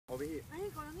over here. Ahí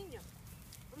con los niños.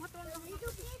 Vamos a tomar los niños.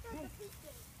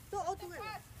 Tú.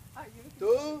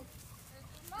 Two.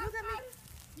 Look at me.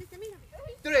 Listen, mira.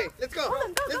 Three. Let's go. Hold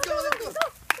on, go.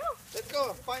 Let's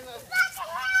go. Final.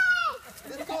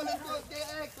 Let's go. Get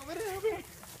eggs over here.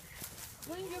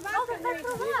 Put in your basket.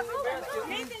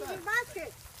 Nathan, your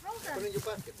basket. Put in your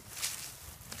basket.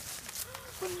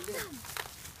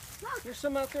 There's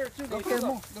some out there too. Don't get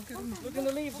them. Don't get them. Look in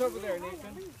the leaves over there,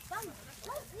 Nathan.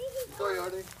 Sorry,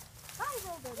 Artie. Bye,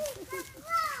 Roldan.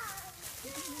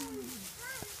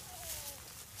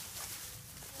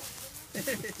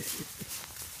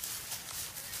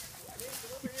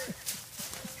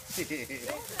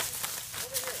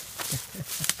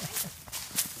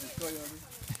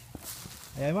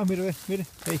 Allá además, mire, mire,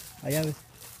 hey, allá ves.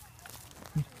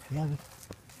 Mira, allá ves.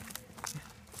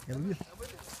 Ya lo vio.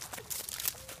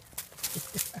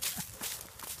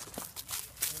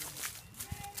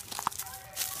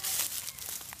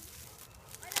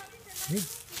 Mira,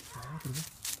 otro, ve.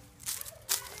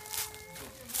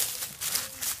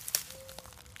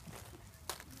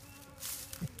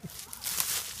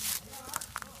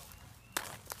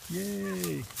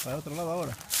 Yay, para otro lado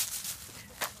ahora.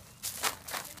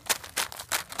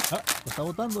 Ah, lo está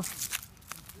botando.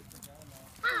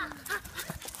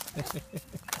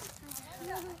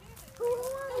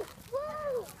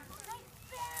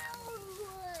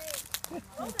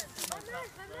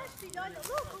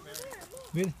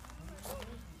 Mire,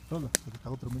 Roldan, aquí está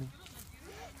otro, mire.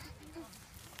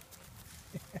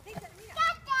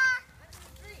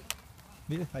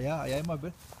 Mire, allá hay más,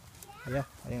 ¿ves? Allá,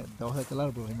 debajo de aquel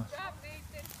árbol hay más.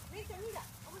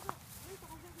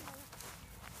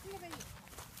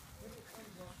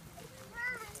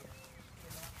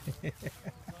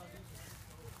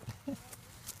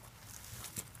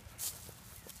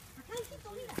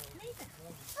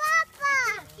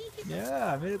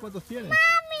 Ya, mire cuántos tiene. Mommy,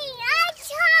 I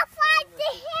chop right the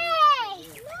hay.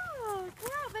 Não,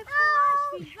 claro, vai ficar mais,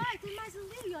 filho. Vai, tem mais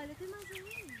ali, olha, tem mais ali.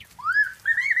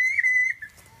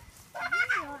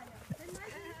 Ali, olha, tem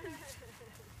mais ali.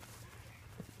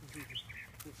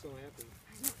 I'm so happy.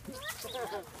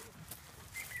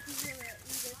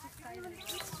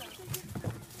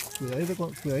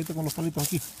 Cuidadito con los palitos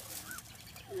aquí.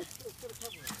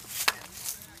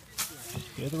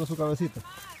 Cuidadito con su cabecita.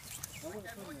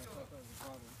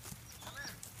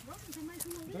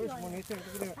 There's one right there.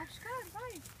 Look at that. Vai buscar,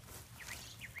 vai.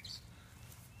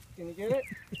 Can you get it?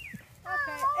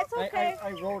 Okay, it's okay.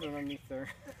 I rolled it underneath there.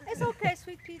 It's okay,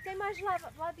 sweet pea. Tem mais lá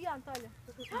adiante, olha.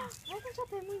 Roldan já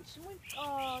tem muitos.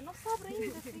 Oh, não se abre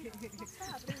ainda, filho. Não se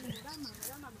abre ainda.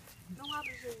 Dá mama. Não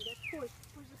abres ainda. Depois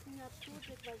de apanhares tudo é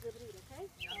que vais abrir, ok?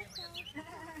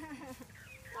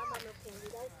 Dá mama, filho.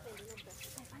 Dá esse filho, não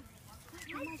presta. Vai.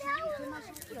 Tem mais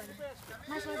aqui, olha.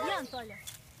 Mais lá adiante, olha.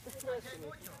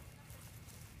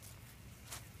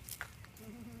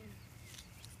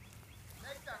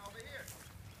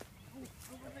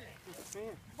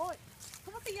 Boy,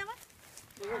 ¿cómo te llamas?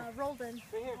 Roldan.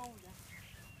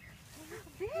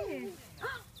 Big.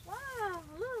 Wow,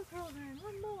 look, Roldan,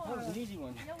 one more. That was an easy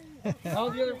one. All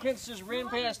the other princesses ran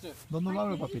past it. ¿Dónde lo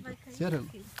abre, papito? Ciérralo.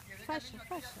 Fecha.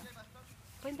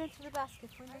 Põe dentro do basket,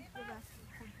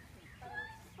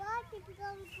 Pode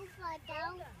ficar um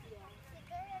portão.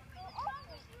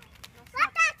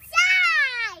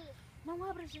 Sai! Não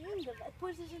abras ainda,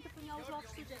 depois a gente apanhar os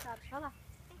ovos todos, sabes? Vai lá.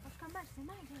 Vai ficar mais, tem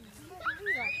mais ainda.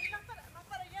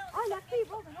 Olha aqui,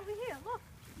 Roldan, over here, look.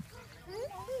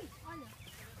 Ali, olha.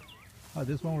 Ah,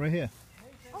 this one right here.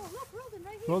 Oh, look, Roldan,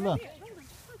 right here. Roldan. Right here, Roldan.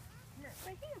 Look,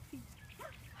 right here, filho.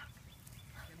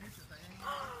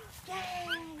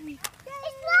 Yay!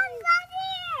 It's one right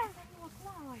here! Look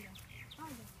lá, olha.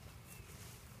 Olha.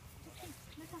 Aqui,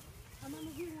 cá. A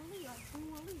mama viu ali, olha. Tem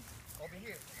ali. Over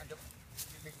here. And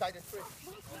beside the tree.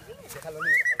 Look, right here. Déjalo.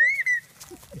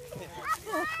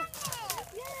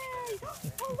 Yay!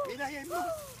 Oh, look. Mira ahí,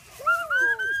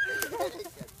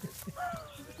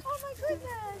 Oh my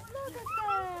goodness, look at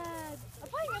that!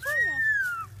 Apanha!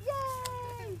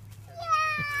 Yay!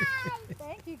 Yay!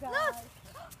 Thank you guys.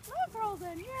 Look,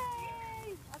 Roldan,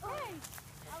 yay! Okay,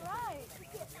 alright.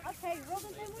 Okay,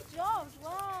 Roldan tem muitos jogos,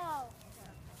 wow!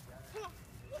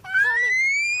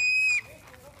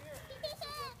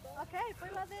 Okay, põe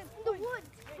lá dentro. In the woods.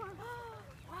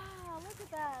 Wow, look at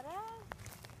that, huh?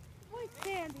 Muito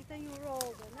candy tem o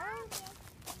Roldan, né?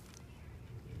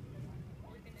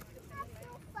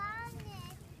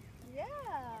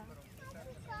 Yeah!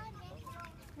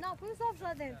 Não, põe os ovos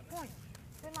lá dentro, põe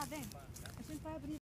lá dentro. A gente vai abrir.